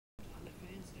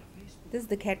This is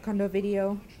the cat condo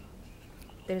video.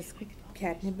 There's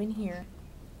catnip in here.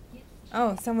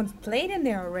 Oh, someone's played in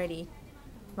there already.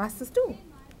 Was das du?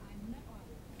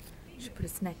 Should put a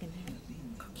snack in there.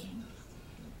 Cookie.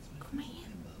 Guck mal hier.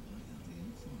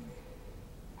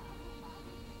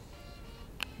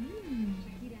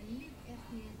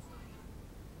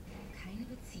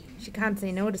 She can't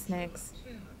say no to snacks.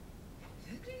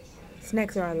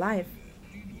 Snacks are alive.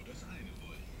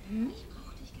 Hm?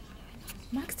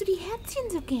 Magst du die Herzchen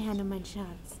so gerne, mein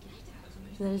Schatz?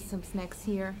 So there's some snacks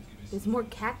here. There's more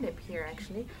catnip here,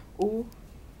 actually. Oh,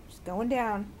 she's going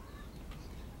down.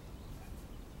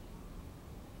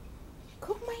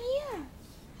 Guck mal hier.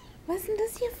 Was ist denn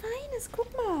das hier Feines?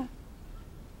 Guck mal.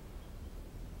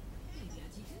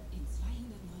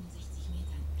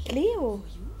 Cleo.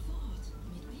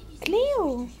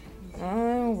 Cleo.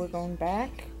 Oh, we're going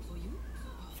back.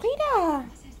 Frieda.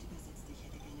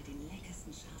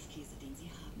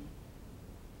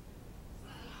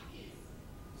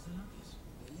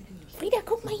 Frieda,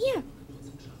 guck mal hier.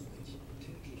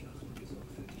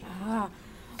 Ah,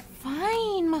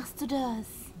 fein machst du das.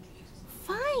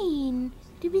 Fein.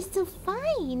 Du bist so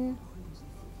fein.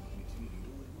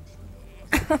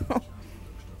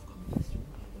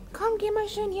 Komm, geh mal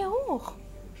schön hier hoch.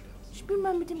 Spiel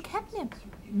mal mit dem Catnip.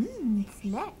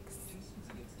 Snacks.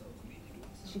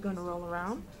 Is she gonna roll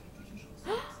around?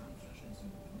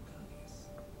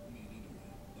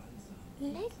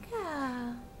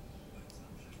 Lecker.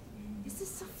 This is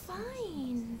so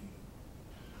fine.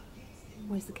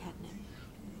 Where's the catnip?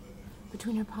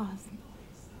 Between her paws.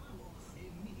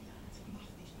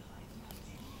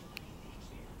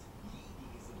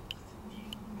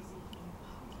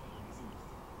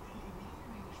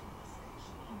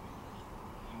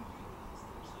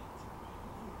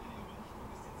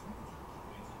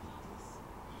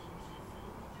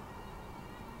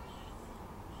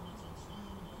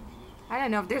 I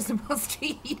don't know if they're supposed to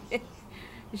eat it.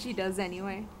 She does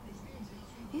anyway.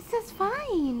 It's just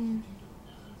fine.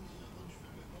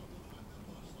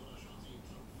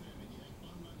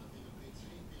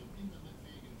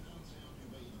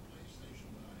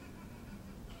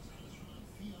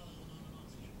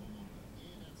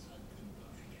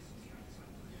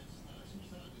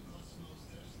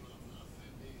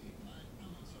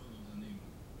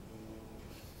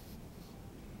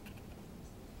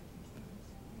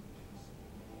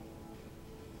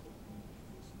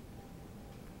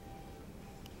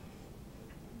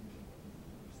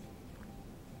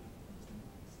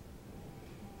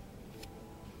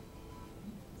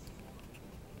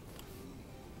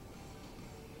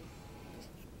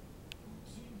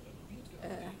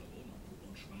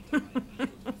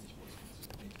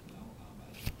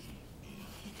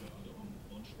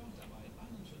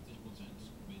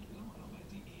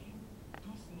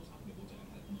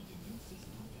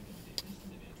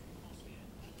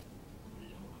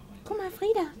 Guck mal,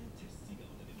 Frieda.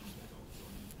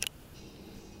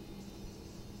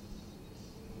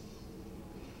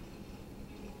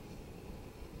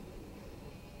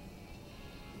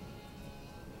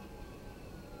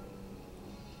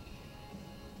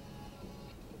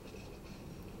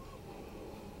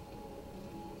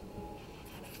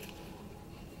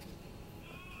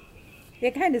 They're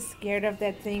kind of scared of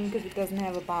that thing because it doesn't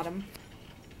have a bottom.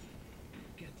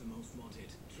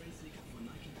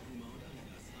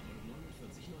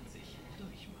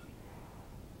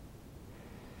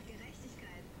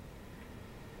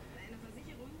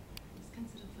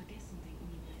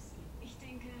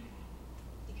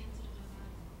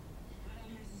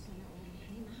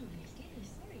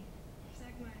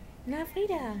 Na,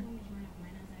 Frieda.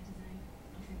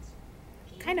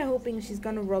 Kind of hoping she's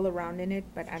gonna roll around in it,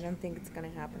 but I don't think it's gonna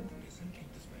happen.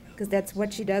 Because that's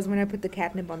what she does when I put the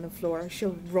catnip on the floor.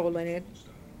 She'll roll in it.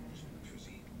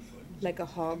 Like a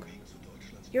hog.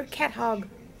 You're a cat hog.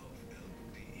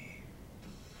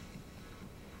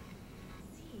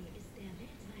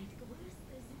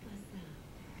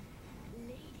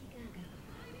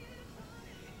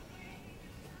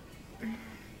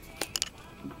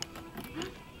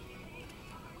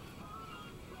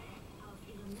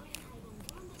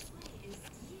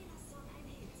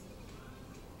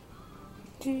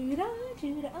 Judah,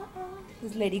 Judah,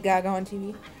 This is Lady Gaga on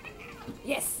TV.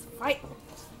 Yes, fight.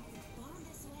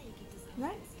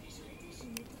 Right?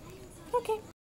 Okay.